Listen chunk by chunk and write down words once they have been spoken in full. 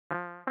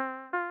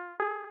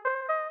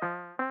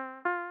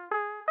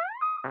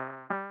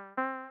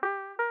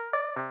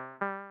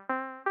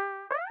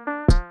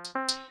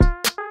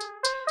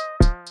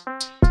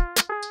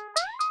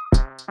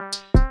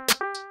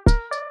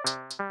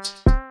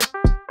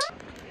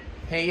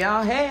Hey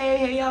y'all,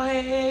 hey y'all,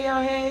 hey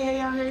y'all, hey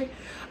y'all, hey.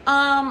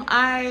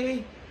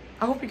 I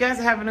hope you guys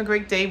are having a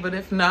great day, but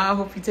if not, I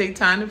hope you take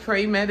time to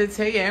pray,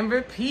 meditate, and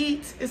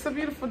repeat. It's a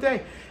beautiful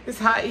day. It's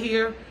hot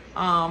here.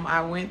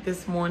 I went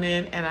this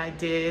morning and I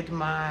did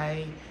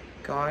my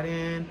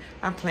garden.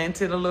 I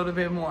planted a little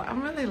bit more.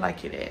 I'm really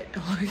liking it.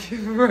 I'm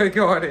liking my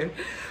garden.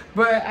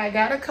 But I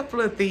got a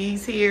couple of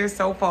things here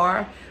so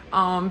far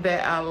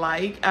that I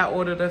like. I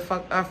ordered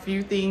a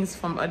few things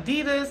from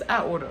Adidas.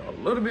 I ordered a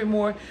little bit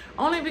more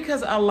only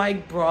because I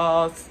like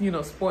bras, you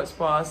know, sports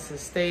bras to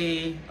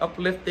stay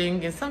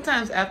uplifting. And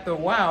sometimes after a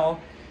while,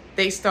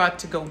 they start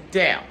to go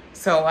down.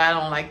 So I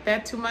don't like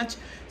that too much.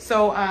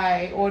 So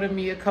I ordered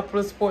me a couple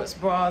of sports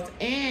bras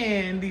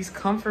and these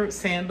comfort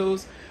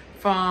sandals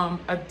from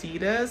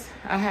Adidas.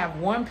 I have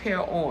one pair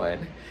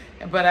on,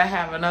 but I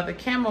have another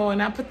camo,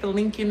 and I put the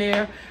link in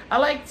there. I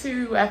like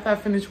to, after I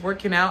finish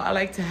working out, I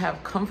like to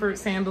have comfort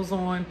sandals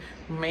on,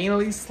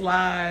 mainly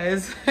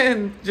slides,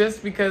 and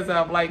just because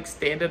I'm like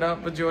standing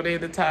up majority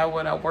of the time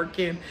when I'm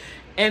working,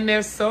 and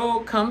they're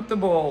so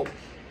comfortable.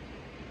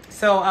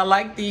 So I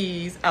like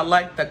these. I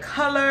like the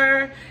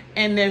color,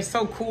 and they're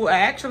so cool. I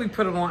actually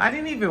put them on. I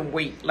didn't even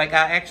wait. Like,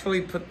 I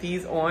actually put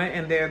these on,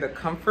 and they're the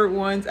comfort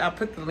ones. I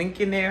put the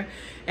link in there,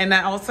 and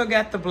I also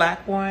got the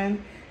black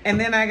one. And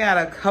then I got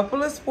a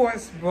couple of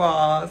sports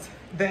bras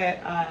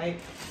that I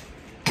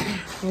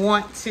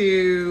want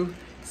to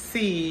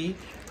see.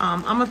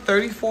 I'm a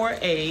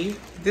 34A.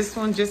 This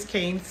one just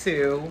came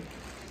too.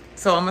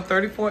 So I'm a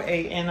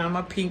 34A and I'm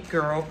a pink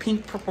girl,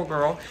 pink purple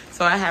girl.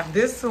 So I have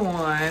this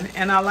one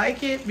and I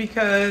like it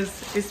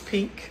because it's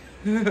pink.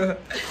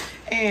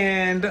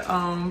 And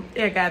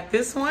I got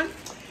this one.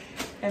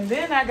 And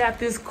then I got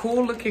this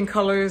cool looking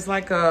color. It's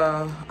like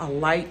a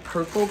light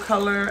purple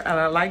color. And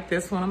I like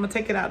this one. I'm gonna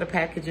take it out of the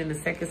package in a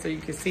second so you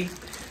can see.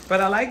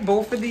 But I like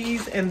both of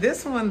these. And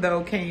this one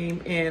though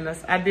came in,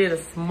 I did a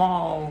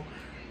small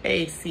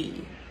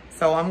AC.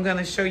 So I'm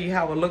gonna show you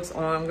how it looks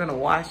on. I'm gonna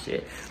wash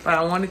it. But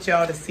I wanted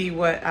y'all to see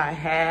what I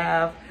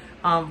have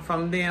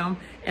from them.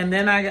 And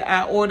then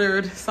I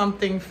ordered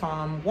something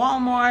from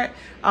Walmart.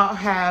 I'll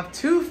have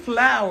 2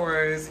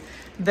 flowers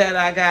that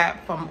I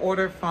got from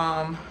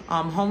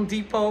Home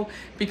Depot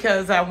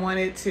because I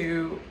wanted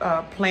to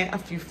plant a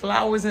few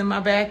flowers in my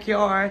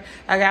backyard.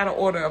 I gotta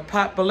order a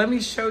pot, but let me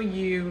show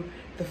you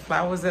the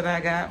flowers that I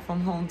got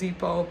from Home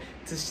Depot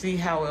to see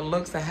how it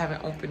looks. I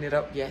haven't opened it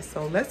up yet,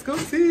 so let's go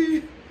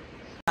see.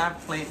 I've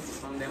planted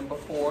from them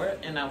before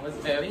and I was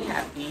very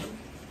happy.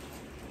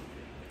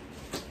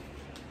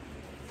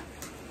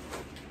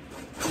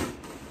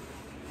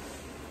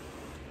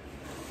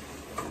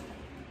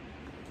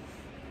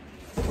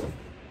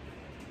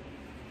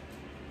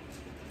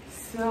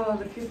 So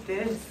look at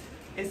this.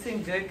 It's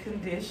in good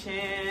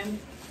condition.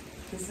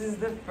 This is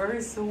the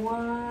first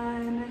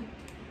one.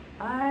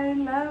 I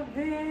love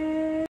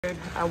it.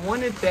 I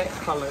wanted that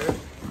color,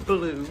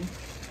 blue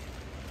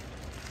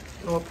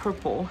or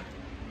purple.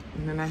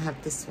 And then I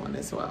have this one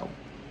as well.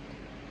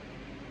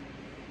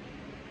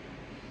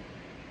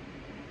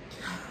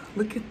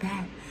 Look at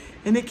that.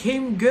 And it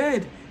came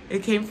good.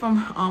 It came from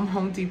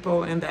Home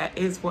Depot, and that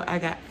is what I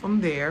got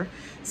from there.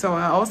 So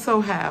I also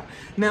have,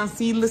 now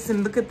see,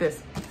 listen, look at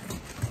this.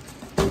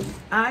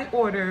 I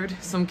ordered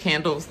some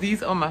candles.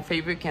 These are my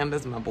favorite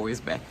candles. My boys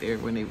back there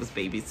when they was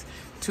babies,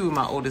 2 of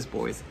my oldest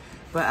boys.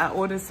 But I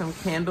ordered some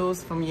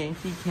candles from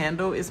Yankee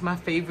Candle. It's my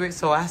favorite,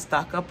 so I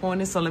stock up on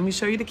it. So let me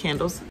show you the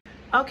candles.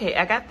 Okay,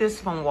 I got this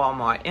from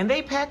Walmart, and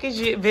they packaged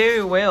it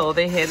very well.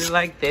 They had it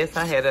like this.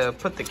 I had to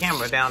put the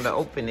camera down to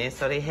open it,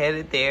 so they had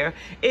it there.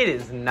 It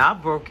is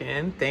not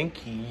broken.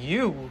 Thank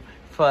you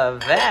for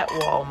that,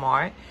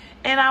 Walmart.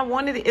 And I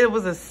wanted it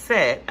was a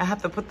set. I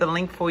have to put the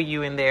link for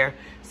you in there.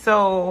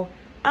 So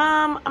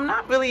I'm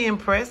not really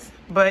impressed,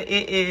 but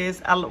it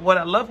is. What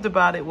I loved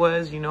about it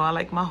was, you know, I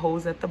like my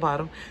hose at the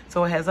bottom,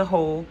 so it has a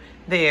hole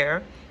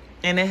there,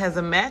 and it has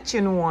a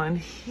matching one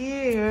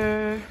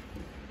here.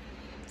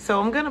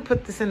 So I'm gonna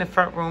put this in the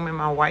front room, in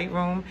my white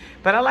room,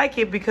 but I like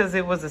it because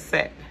it was a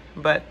set.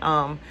 But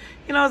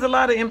you know, there's a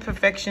lot of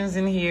imperfections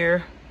in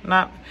here.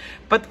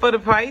 But for the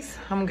price,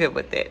 I'm good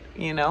with it,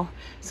 you know.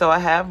 So I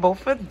have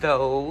both of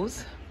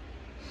those.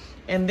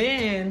 And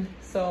then,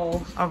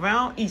 so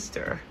around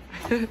Easter,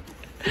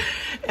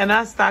 and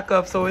I stock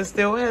up, so it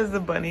still has the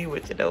bunny,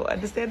 which I don't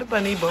understand the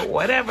bunny, but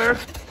whatever.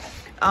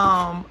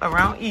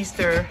 Around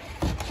Easter,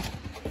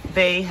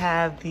 they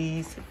have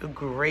these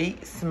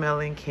great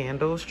smelling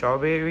candles,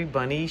 strawberry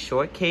bunny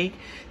shortcake.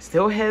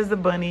 Still has the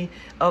bunny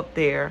up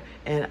there,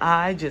 and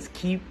I just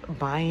keep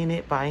buying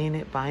it.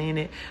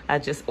 I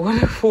just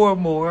ordered 4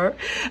 more.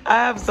 I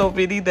have so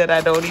many that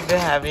I don't even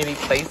have any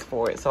place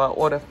for it. So I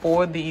ordered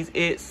 4 of these.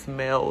 It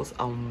smells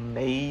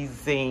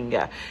amazing.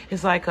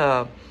 It's like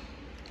a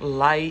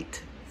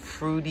light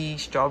fruity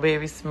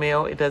strawberry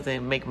smell. It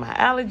doesn't make my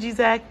allergies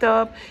act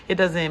up. It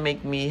doesn't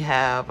make me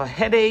have a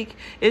headache.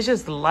 It's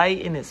just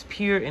light and it's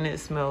pure and it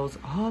smells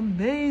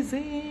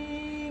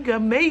amazing.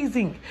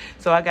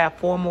 So I got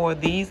 4 more of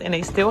these, and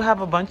they still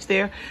have a bunch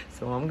there.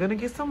 So I'm gonna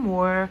get some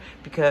more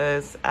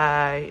because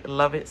I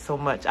love it so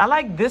much. I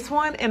like this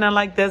one, and I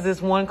like, there's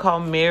this one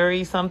called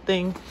Mary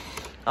something.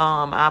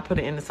 I'll put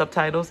it in the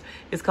subtitles.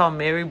 It's called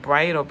Mary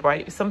Bright or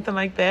Bright, something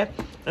like that.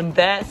 And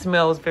that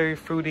smells very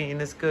fruity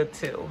and it's good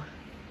too.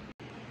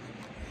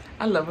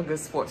 I love a good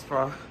sports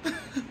bra.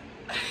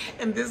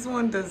 And this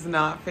one does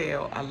not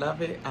fail. I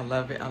love it. I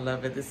love it. I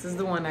love it. This is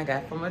the one I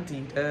got from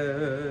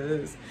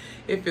Adidas.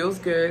 It feels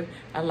good.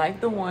 I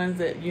like the ones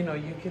that, you know,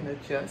 you can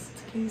adjust.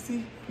 Can you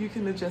see? You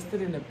can adjust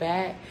it in the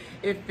back.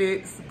 It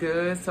fits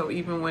good. So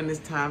even when it's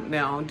time,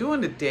 now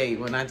during the day,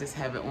 when I just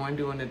have it on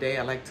during the day,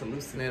 I like to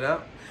loosen it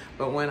up.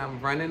 But when I'm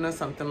running or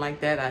something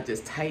like that, I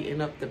just tighten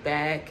up the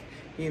back,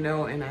 you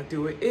know, and I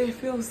do it. It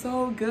feels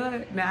so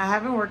good. Now, I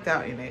haven't worked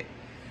out in it,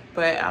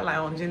 but I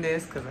lounge in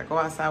this because I go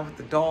outside with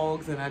the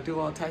dogs and I do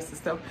all types of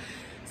stuff.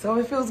 So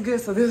it feels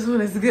good. So this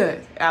one is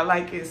good. I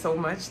like it so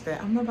much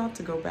that I'm about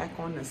to go back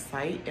on the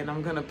site and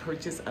I'm going to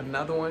purchase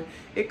another one.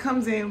 It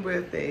comes in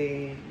with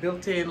a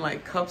built-in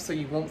like cup so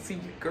you won't see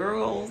your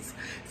girls.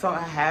 So I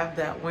have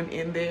that one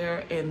in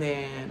there, and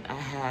then I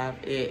have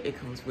it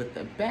comes with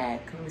the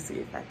back. Let me see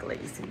if I can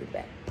let you see the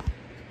back.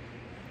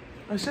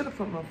 I should have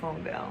put my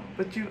phone down,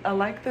 but I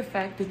like the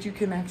fact that you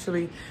can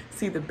actually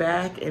see the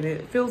back and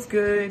it feels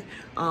good.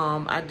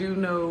 I do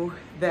know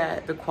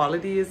that the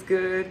quality is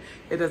good.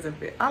 It doesn't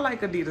fit. I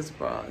like Adidas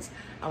bras.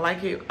 I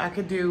like it. I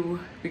could do,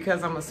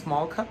 because I'm a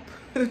small cup,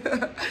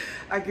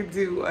 I could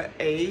do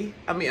a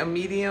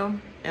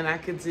medium, and I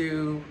could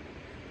do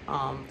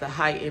the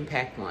high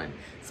impact one.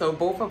 So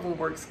both of them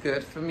works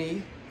good for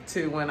me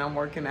too when I'm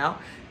working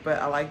out, but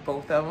I like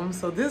both of them.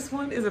 So this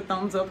one is a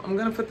thumbs up. I'm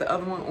gonna put the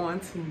other one on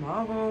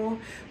tomorrow,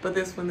 but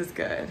this one is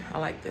good. I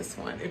like this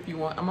one. If you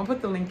want, I'm gonna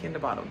put the link in the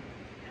bottom.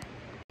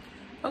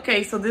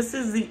 Okay, so this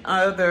is the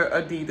other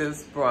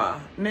Adidas bra.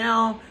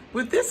 Now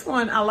with this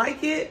one, I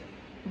like it,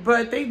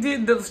 but they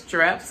did the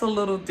straps a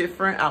little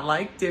different. I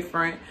like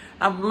different.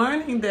 I'm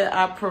learning that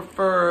I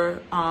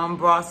prefer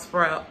bra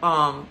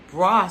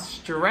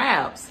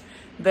straps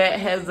that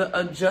has an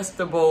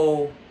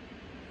adjustable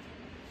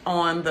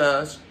on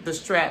the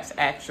straps.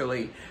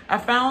 Actually, I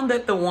found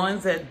that the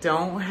ones that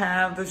don't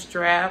have the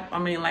strap,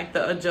 like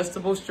the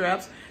adjustable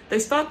straps, they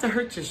start to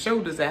hurt your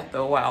shoulders after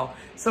a while.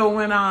 So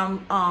when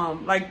I'm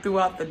like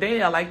throughout the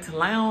day, I like to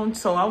lounge,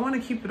 so I want to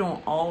keep it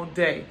on all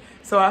day.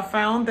 So I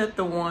found that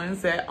the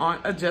ones that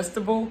aren't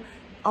adjustable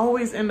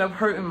always end up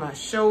hurting my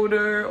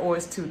shoulder, or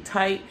it's too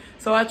tight.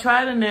 So I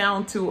try to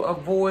now to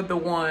avoid the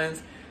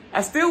ones.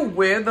 I still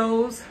wear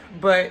those,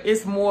 but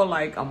it's more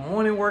like a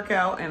morning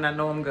workout and I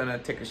know I'm gonna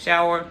take a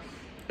shower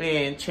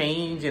and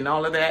change and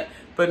all of that.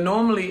 But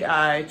normally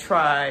I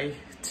try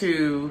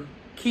to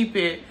keep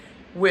it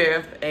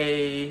with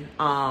a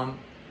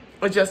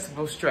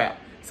adjustable strap.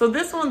 So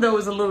this one though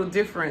is a little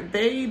different.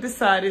 They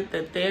decided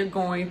that they're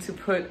going to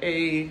put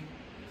a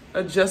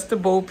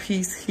adjustable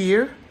piece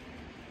here.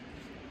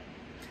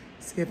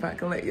 See if I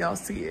can let y'all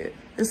see it.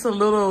 It's a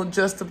little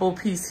adjustable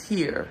piece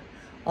here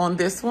on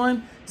this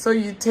one. So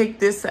you take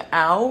this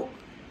out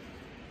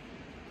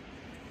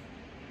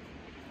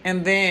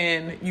and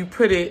then you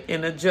put it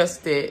and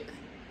adjust it,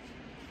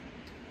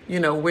 you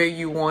know, where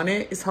you want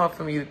it. It's hard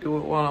for me to do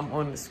it while I'm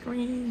on the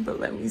screen, but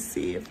let me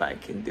see if I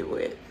can do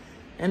it.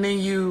 And then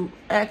you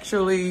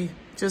actually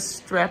just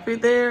strap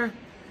it there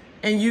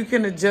and you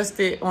can adjust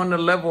it on the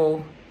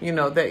level, you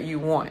know, that you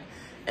want.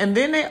 And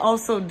then they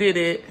also did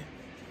it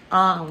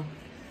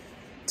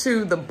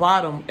to the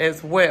bottom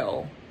as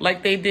well.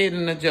 Like they did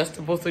an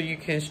adjustable so you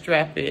can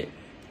strap it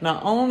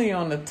not only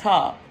on the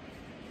top,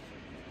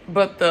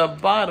 but the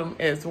bottom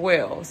as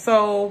well.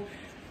 So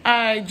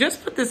I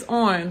just put this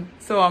on,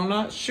 so I'm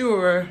not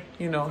sure,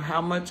 you know, how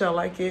much I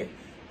like it.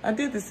 I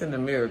did this in the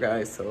mirror,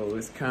 guys, so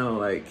it's kind of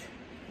like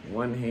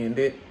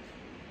one-handed.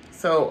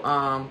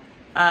 So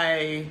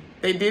they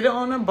did it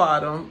on the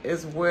bottom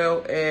as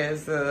well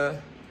as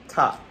the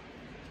top.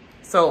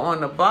 So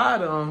on the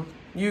bottom,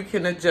 you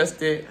can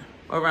adjust it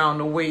around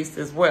the waist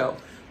as well.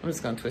 I'm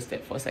just gonna twist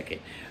that for a second.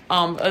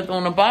 On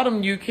the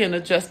bottom, you can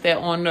adjust that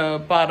on the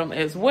bottom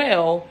as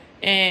well.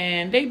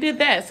 And they did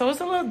that. So it's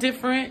a little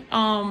different.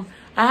 I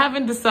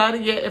haven't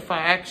decided yet if I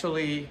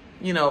actually,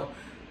 you know,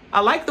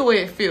 I like the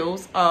way it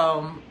feels.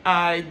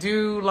 I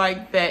do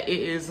like that it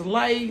is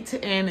light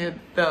and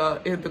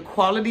the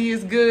quality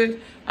is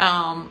good.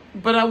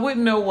 But I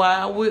wouldn't know why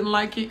I wouldn't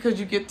like it, because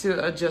you get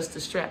to adjust the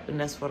strap, and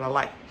that's what I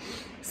like.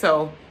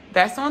 So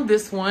that's on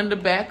this one. The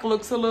back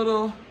looks a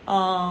little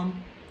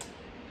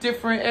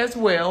different as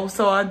well.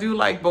 So I do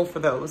like both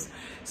of those.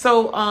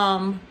 So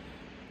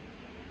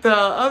the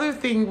other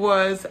thing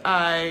was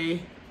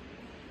I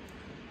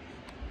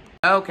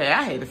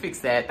had to fix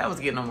that. That was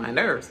getting on my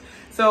nerves.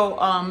 So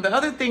the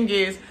other thing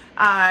is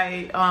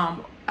I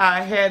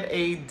had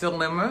a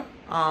dilemma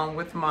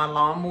with my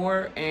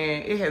lawnmower,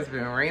 and it has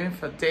been raining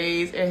for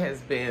days. It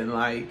has been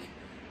like,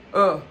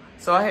 so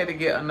I had to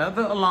get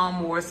another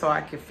lawnmower so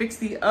I could fix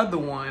the other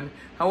one.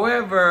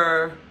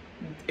 However,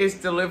 it's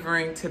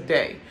delivering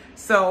today.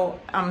 So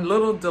I'm a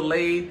little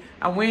delayed.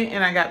 I went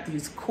and I got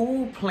these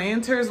cool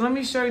planters. Let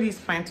me show you these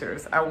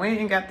planters. I went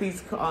and got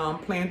these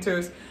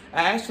planters.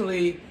 I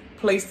actually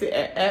placed it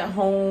at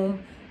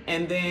home,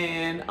 and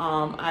then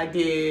I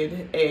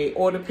did a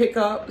order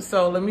pickup.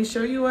 So let me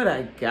show you what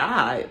I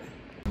got.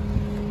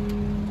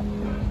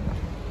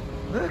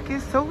 Look,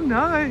 it's so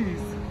nice.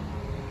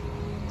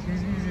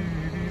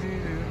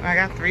 I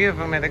got 3 of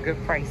them at a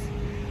good price.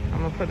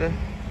 I'm gonna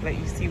let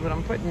you see what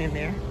I'm putting in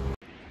there.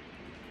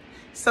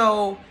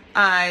 So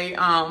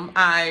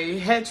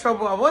I had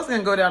trouble. I was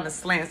gonna go down the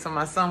slant, so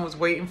my son was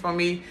waiting for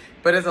me,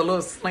 but it's a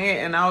little slant,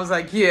 and I was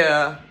like,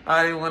 yeah,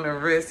 I didn't want to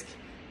risk,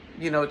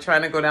 you know,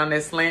 trying to go down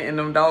that slant and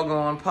them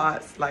doggone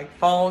pots like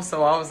fall.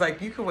 So I was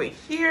like, you can wait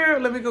here.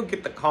 Let me go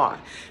get the car.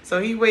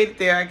 So he waited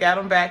there. I got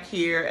him back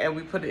here, and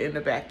we put it in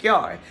the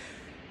backyard.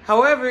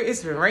 However,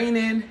 it's been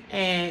raining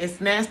and it's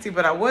nasty,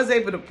 but I was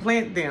able to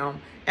plant them,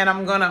 and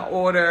I'm gonna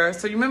order.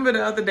 So you remember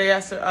the other day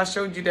I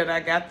showed you that I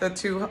got the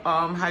 2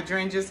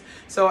 hydrangeas.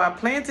 So I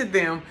planted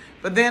them,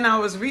 but then I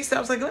was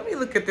like, let me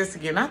look at this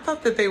again. I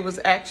thought that they was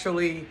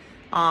actually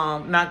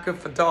not good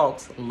for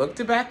dogs. Looked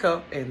it back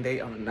up, and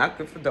they are not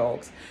good for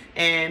dogs.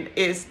 And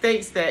it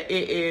states that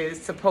it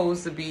is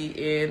supposed to be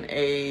in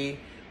a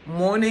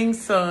morning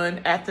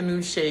sun,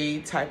 afternoon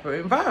shade type of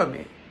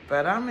environment.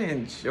 But I'm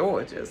in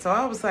Georgia, so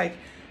I was like,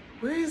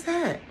 where is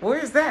that? Where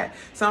is that?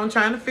 So I'm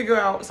trying to figure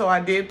out. So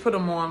I did put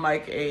them on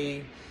like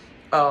a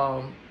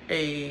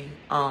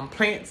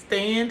plant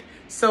stand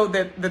so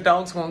that the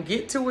dogs won't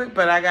get to it.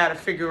 But I got to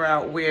figure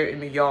out where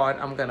in the yard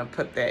I'm going to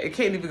put that. It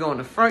can't even go in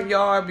the front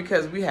yard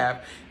because we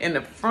have in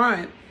the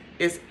front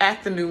is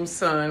afternoon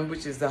sun,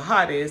 which is the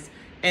hottest,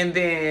 and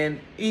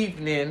then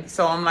evening.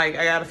 So I'm like,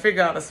 I got to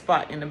figure out a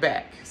spot in the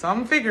back. So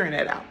I'm figuring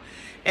that out.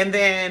 And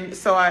then,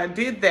 so I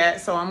did that.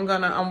 So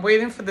I'm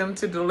waiting for them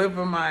to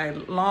deliver my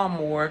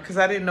lawnmower because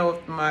I didn't know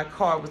if my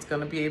car was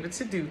going to be able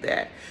to do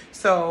that.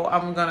 So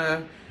I'm going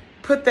to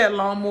put that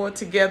lawnmower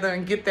together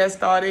and get that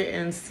started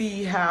and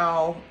see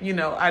how, you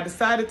know, I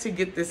decided to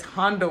get this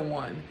Honda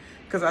one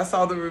because I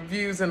saw the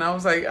reviews and I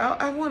was like,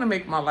 I want to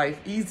make my life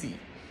easy.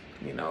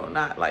 You know,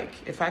 not like,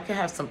 if I can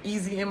have some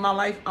easy in my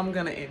life, I'm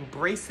going to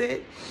embrace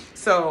it.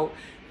 So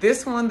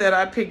this one that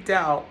I picked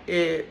out,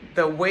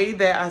 the way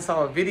that I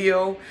saw a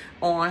video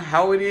on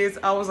how it is,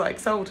 I was like,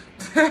 sold.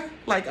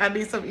 Like, I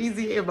need some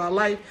easy in my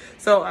life.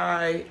 So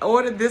I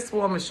ordered this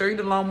one. I'm gonna show you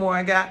the lawnmower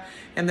I got,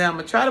 and then I'm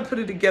gonna try to put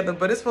it together,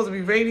 but it's supposed to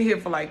be raining here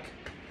for like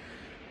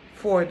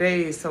 4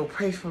 days. So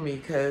pray for me,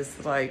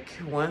 because like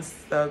once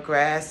the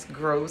grass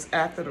grows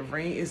after the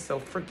rain is so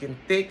freaking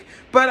thick.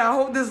 But I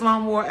hope this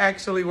lawnmower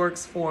actually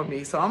works for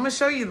me. So I'm gonna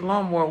show you the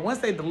lawnmower once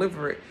they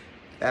deliver it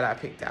that I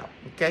picked out.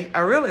 Okay, I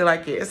really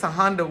like it. It's a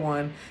Honda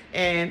one,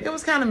 and it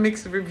was kind of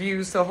mixed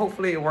reviews, so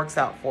hopefully it works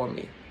out for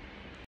me.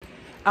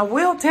 I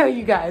will tell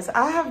you guys,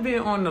 I have been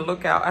on the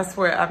lookout. I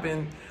swear I've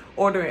been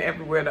ordering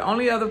everywhere. The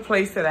only other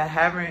place that I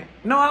haven't,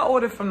 no, I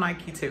ordered from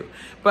Nike too,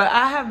 but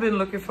I have been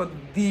looking for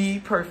the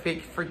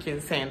perfect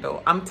freaking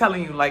sandal. I'm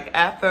telling you, like,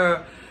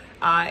 after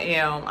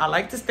I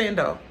like to stand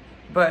up,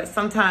 but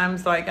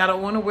sometimes, like, I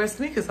don't want to wear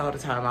sneakers all the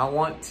time. I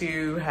want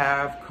to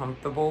have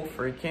comfortable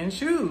freaking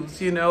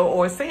shoes, you know,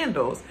 or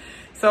sandals.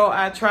 So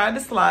I tried the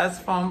slides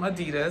from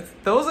Adidas.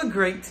 Those are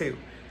great too.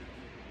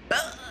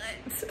 But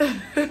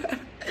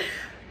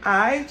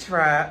I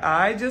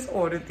just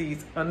ordered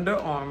these Under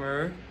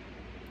Armour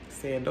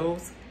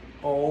sandals.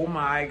 Oh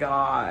my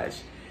gosh.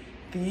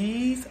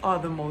 These are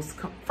the most,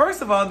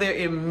 first of all, they're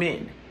in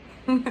men.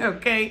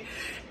 Okay,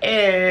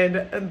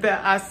 and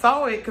that I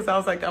saw it because I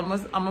was like, I'm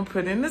gonna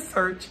put in the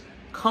search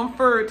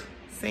comfort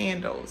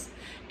sandals,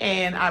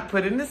 and I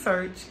put in the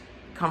search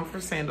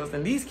comfort sandals,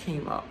 and these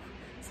came up.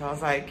 So I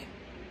was like,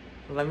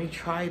 let me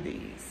try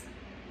these,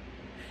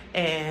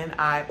 and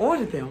I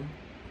ordered them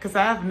because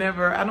I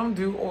don't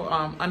do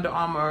Under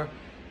Armour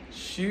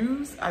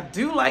shoes. I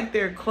do like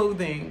their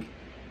clothing,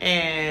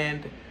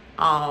 and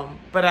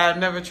but I've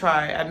never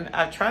tried.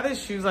 I tried their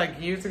shoes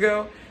like years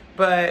ago,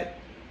 but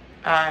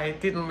I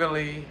didn't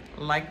really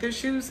like their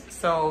shoes,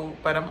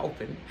 but I'm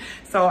open.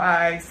 So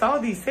I saw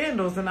these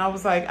sandals and I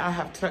was like,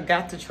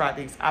 got to try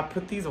these. I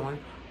put these on.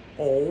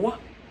 Oh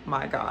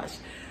my gosh.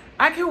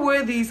 I can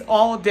wear these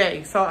all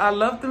day. So I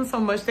love them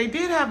so much. They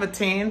did have a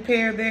tan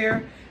pair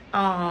there,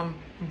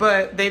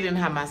 but they didn't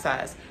have my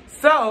size.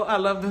 So I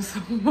love them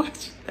so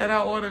much that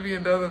I ordered me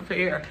another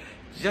pair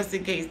just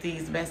in case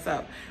these mess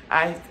up.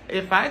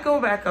 If I go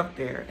back up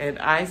there and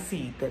I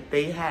see that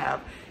they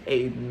have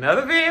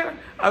another pair,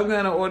 I'm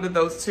gonna order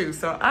those too.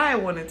 So I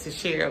wanted to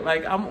share,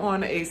 like, I'm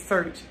on a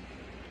search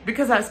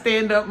because I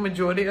stand up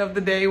majority of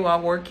the day while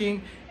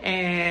working,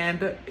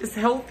 and it's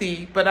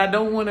healthy, but I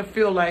don't want to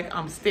feel like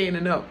I'm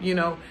standing up. You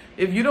know,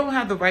 if you don't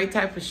have the right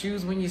type of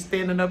shoes when you're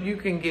standing up, you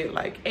can get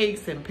like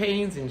aches and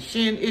pains and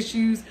shin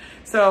issues.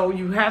 So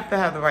you have to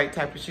have the right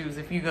type of shoes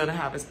if you're gonna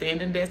have a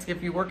standing desk,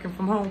 if you're working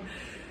from home.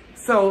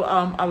 So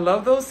I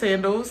love those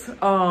sandals,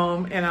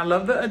 and I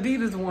love the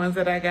Adidas ones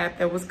that I got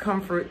that was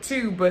comfort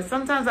too, but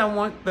sometimes I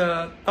want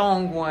the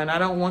thong one. I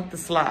don't want the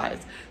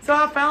slides. So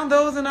I found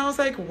those and I was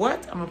like,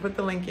 what? I'm gonna put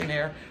the link in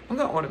there. I'm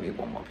gonna order me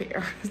one more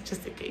pair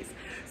just in case.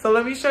 So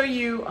let me show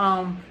you,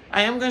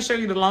 I am gonna show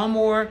you the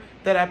lawnmower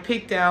that I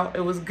picked out.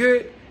 It was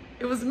good.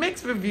 It was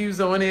mixed reviews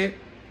on it.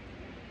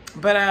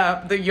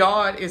 But the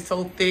yard is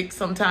so thick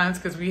sometimes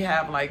because we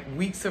have like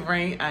weeks of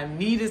rain. I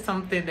needed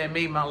something that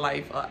made my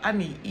life, I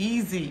need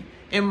easy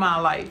in my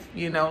life.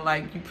 You know,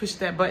 like you push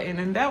that button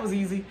and that was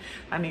easy.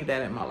 I need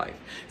that in my life.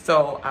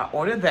 So I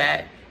ordered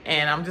that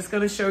and I'm just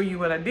going to show you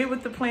what I did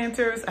with the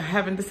planters. I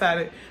haven't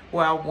decided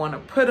where I want to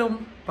put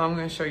them, but I'm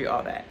going to show you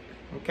all that.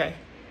 Okay.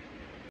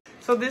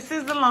 So this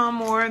is the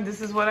lawnmower.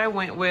 This is what I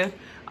went with.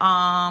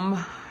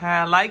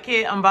 I like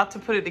it. I'm about to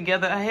put it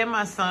together. I had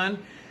my son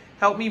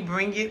help me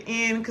bring it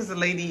in because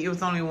it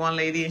was only one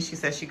lady and she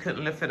said she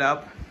couldn't lift it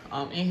up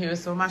in here.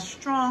 So my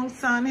strong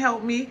son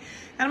helped me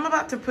and I'm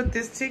about to put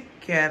this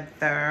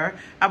together.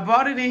 I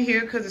brought it in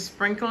here because it's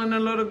sprinkling a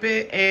little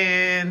bit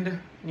and,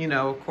 you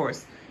know, of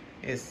course,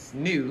 it's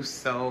new,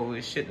 so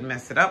it shouldn't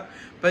mess it up.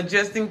 But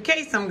just in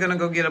case, I'm gonna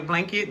go get a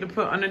blanket to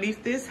put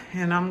underneath this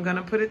and I'm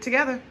gonna put it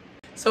together.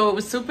 So it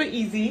was super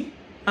easy.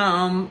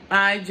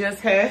 I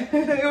just had,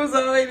 it was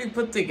already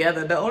put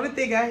together. The only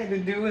thing I had to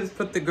do is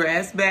put the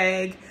grass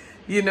bag,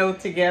 you know,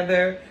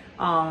 together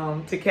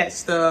to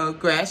catch the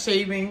grass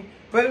shaving.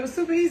 But it was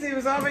super easy. It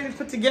was already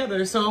put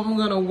together. So I'm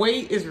gonna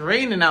wait. It's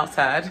raining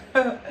outside.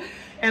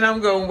 And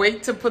I'm gonna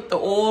wait to put the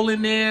oil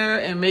in there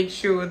and make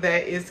sure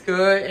that it's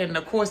good. And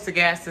of course the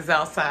gas is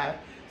outside.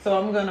 So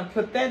I'm gonna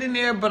put that in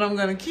there, but I'm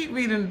gonna keep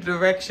reading the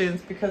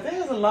directions because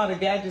there's a lot of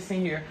gadgets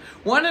in here.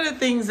 One of the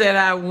things that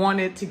I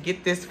wanted to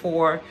get this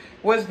for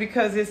was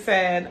because it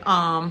said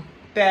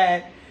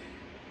that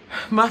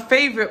my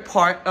favorite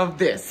part of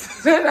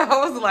this. And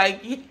I was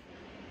like,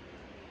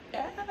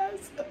 yes.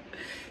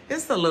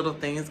 It's the little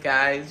things,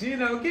 guys. You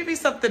know, give me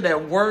something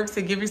that works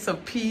and give me some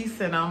peace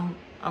and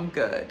I'm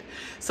good.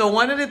 So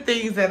one of the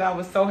things that I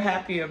was so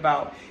happy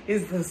about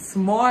is the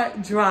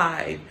smart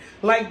drive.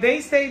 Like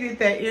they stated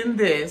that in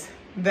this,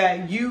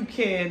 that you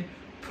can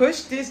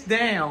push this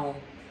down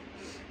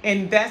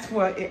and that's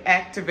what it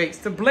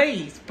activates the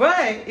blades.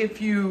 But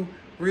if you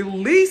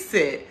release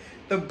it,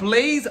 the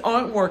blades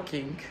aren't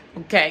working,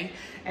 okay?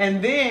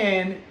 And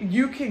then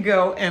you can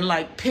go and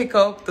like pick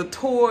up the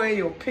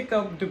toy or pick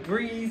up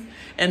debris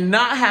and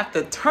not have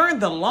to turn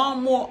the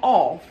lawnmower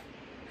off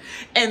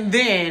and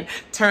then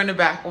turn it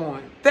back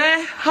on.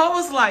 That, I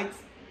was like,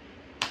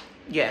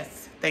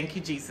 yes, thank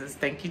you, Jesus.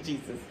 Thank you,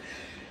 Jesus.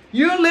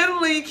 You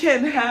literally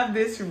can have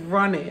this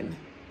running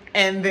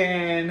and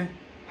then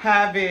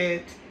have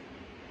it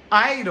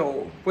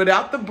idle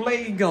without the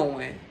blade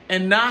going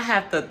and not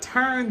have to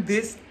turn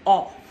this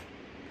off.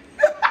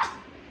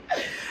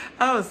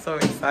 I was so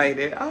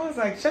excited. I was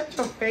like, shut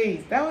your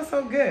face. That was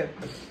so good.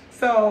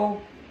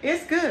 So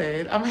it's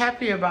good. I'm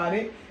happy about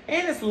it.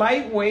 And it's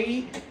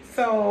lightweight.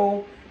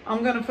 So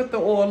I'm going to put the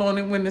oil on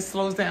it when it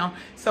slows down.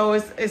 So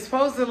it's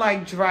supposed to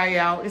like dry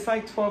out. It's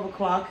like 12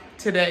 o'clock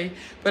today,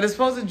 but it's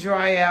supposed to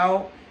dry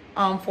out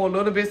for a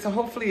little bit. So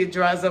hopefully it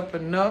dries up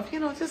enough, you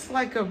know, just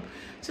like a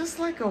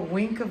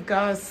wink of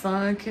God's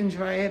sun can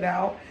dry it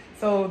out.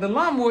 So the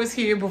lawnmower is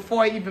here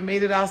before I even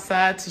made it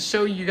outside to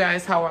show you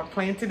guys how I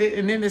planted it.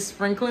 And then it's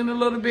sprinkling a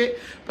little bit,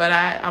 but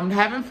I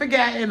haven't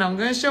forgotten. I'm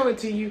going to show it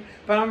to you,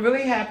 but I'm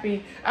really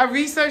happy. I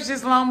researched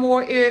this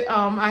lawnmower.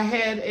 I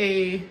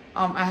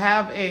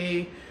have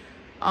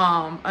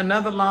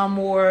another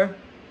lawnmower,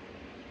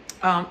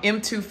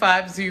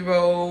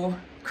 M250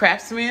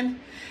 Craftsman.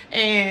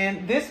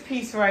 And this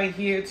piece right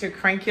here to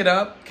crank it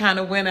up kind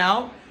of went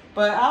out.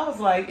 But I was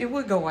like, it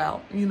would go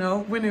out, you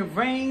know. When it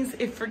rains,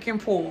 it freaking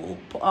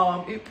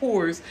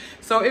pours.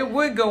 So it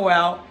would go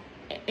out,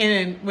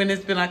 and when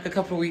it's been like a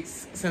couple of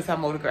weeks since I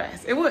mowed the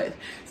grass, it would.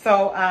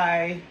 So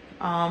I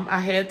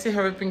had to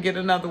hurry up and get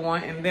another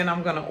one, and then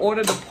I'm gonna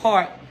order the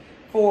part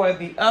for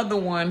the other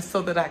one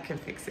so that I can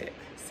fix it.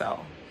 So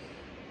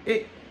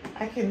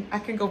I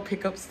can go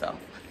pick up stuff.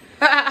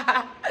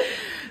 That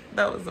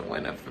was a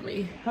winner for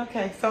me.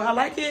 Okay, so I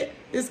like it.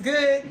 It's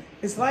good.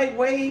 It's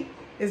lightweight.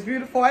 It's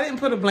beautiful. I didn't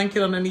put a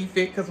blanket underneath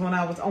it because when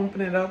I was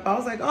opening it up, I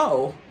was like,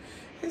 oh,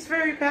 it's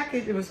very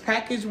packaged. It was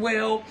packaged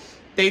well.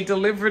 They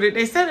delivered it.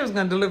 They said it was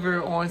going to deliver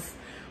it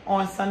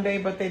on Sunday,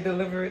 but they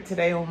delivered it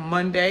today on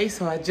Monday.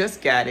 So I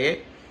just got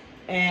it.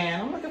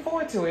 And I'm looking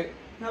forward to it.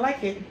 I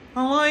like it.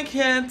 I like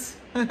it.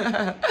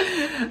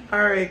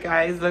 All right,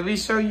 guys. Let me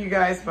show you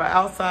guys my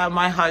outside,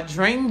 my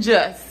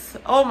hydrangeas.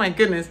 Oh, my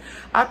goodness.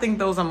 I think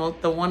those are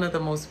one of the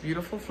most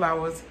beautiful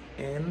flowers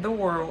in the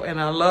world, and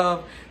I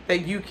love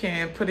that you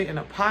can put it in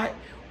a pot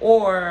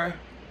or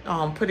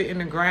put it in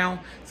the ground.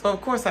 So of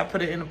course I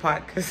put it in a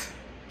pot because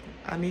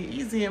I need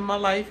easy in my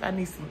life. I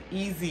need some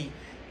easy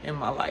in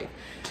my life.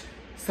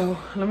 So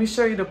let me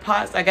show you the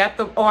pots. I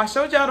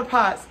showed y'all the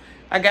pots.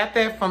 I got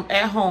that from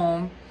at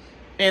home,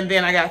 and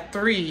then I got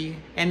 3,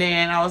 and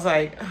then I was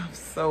like, oh,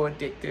 so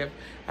addictive.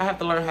 I have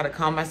to learn how to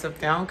calm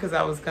myself down because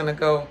I was gonna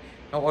go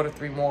I ordered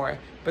 3 more,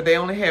 but they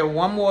only had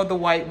 1 more of the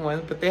white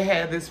ones, but they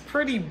had this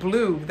pretty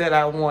blue that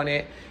I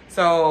wanted.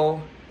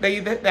 So I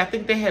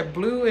think they had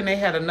blue and they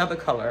had another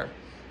color.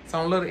 So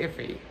I'm a little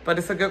iffy, but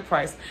it's a good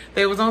price.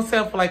 They was on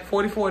sale for like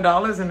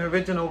 $44 and the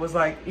original was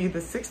like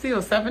either 60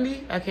 or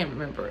 70. I can't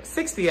remember.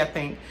 60, I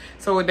think.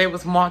 So they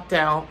was marked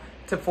down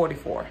to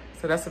 44.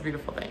 So that's a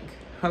beautiful thing.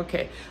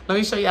 Okay, let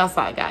me show you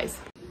outside, guys.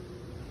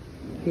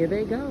 Here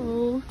they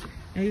go.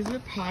 Here's the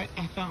pot.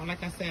 I found,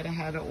 like I said, I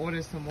had to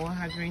order some more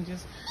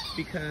hydrangeas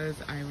because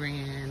I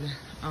ran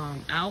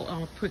out.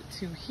 I'll put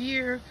 2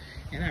 here,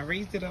 and I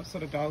raised it up so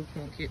the dogs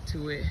won't get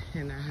to it.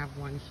 And I have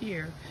 1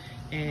 here,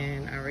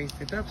 and I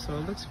raised it up so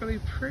it looks really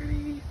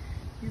pretty.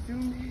 You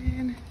zoom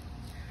in.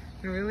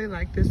 I really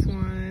like this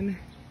one,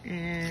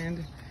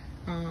 and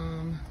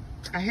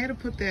I had to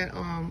put that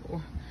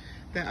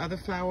other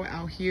flower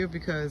out here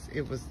because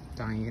it was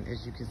dying,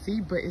 as you can see,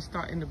 but it's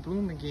starting to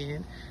bloom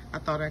again. I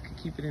thought I could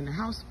keep it in the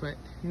house, but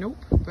nope,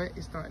 but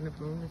it's starting to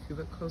bloom if you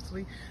look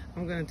closely.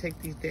 I'm gonna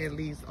take these dead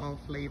leaves off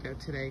later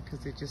today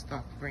because it just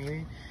stopped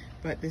raining,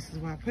 but this is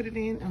why I put it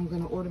in. I'm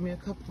gonna order me a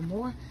couple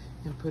more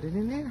and put it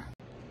in there.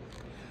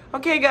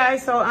 Okay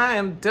guys, so I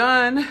am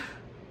done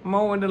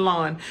mowing the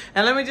lawn,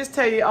 and let me just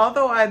tell you,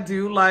 although I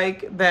do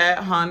like that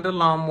Honda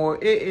lawnmower,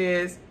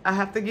 I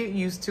have to get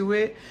used to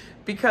it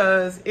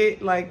because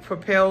it like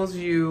propels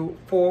you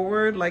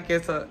forward. Like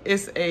it's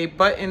a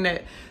button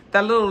that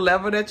little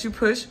lever that you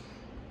push,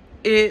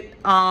 it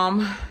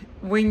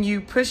when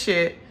you push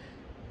it,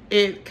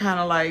 it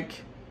kind of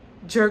like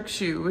jerks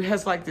you. It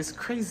has like this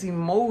crazy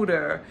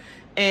motor,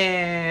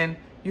 and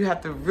you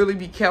have to really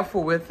be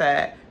careful with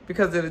that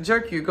because it'll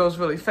jerk you. It goes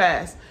really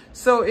fast,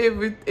 so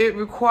it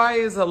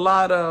requires a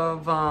lot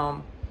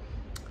of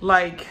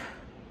like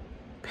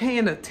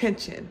paying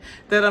attention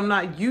that I'm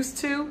not used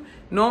to.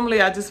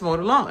 Normally I just mow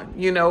the lawn,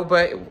 you know,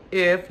 but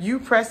if you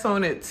press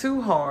on it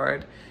too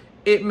hard,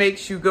 it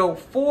makes you go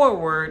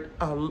forward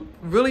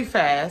really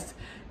fast,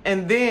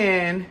 and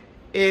then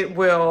it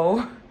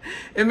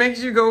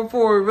makes you go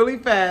forward really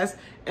fast,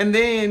 and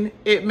then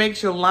it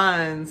makes your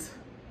lines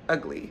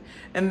ugly,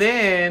 and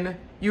then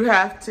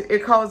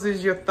it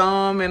causes your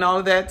thumb and all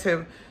of that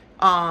to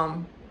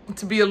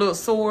be a little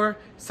sore.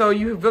 So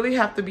you really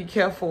have to be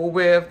careful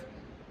with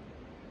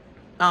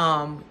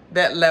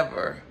that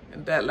lever.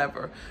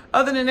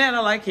 Other than that, I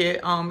like it.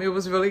 It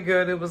was really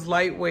good. It was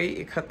lightweight.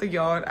 It cut the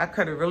yard. I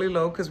cut it really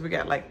low because we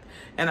got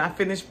and I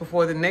finished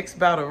before the next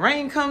bout of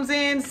rain comes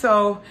in.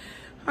 So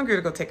I'm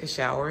gonna go take a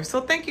shower.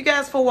 So thank you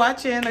guys for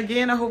watching.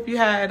 Again, I hope you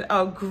had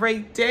a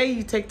great day.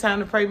 You take time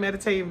to pray,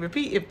 meditate, and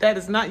repeat. If that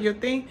is not your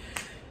thing,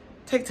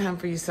 take time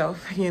for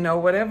yourself. You know,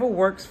 whatever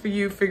works for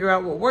you, figure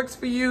out what works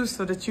for you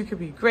so that you can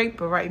be great.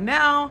 But right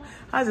now,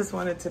 I just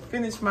wanted to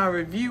finish my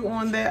review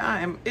on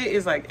that. It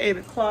is like 8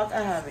 o'clock.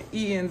 I haven't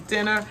eaten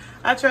dinner.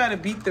 I try to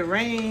beat the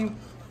rain.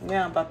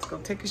 Now I'm about to go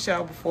take a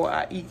shower before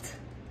I eat.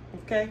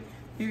 Okay?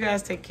 You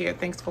guys take care.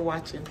 Thanks for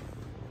watching.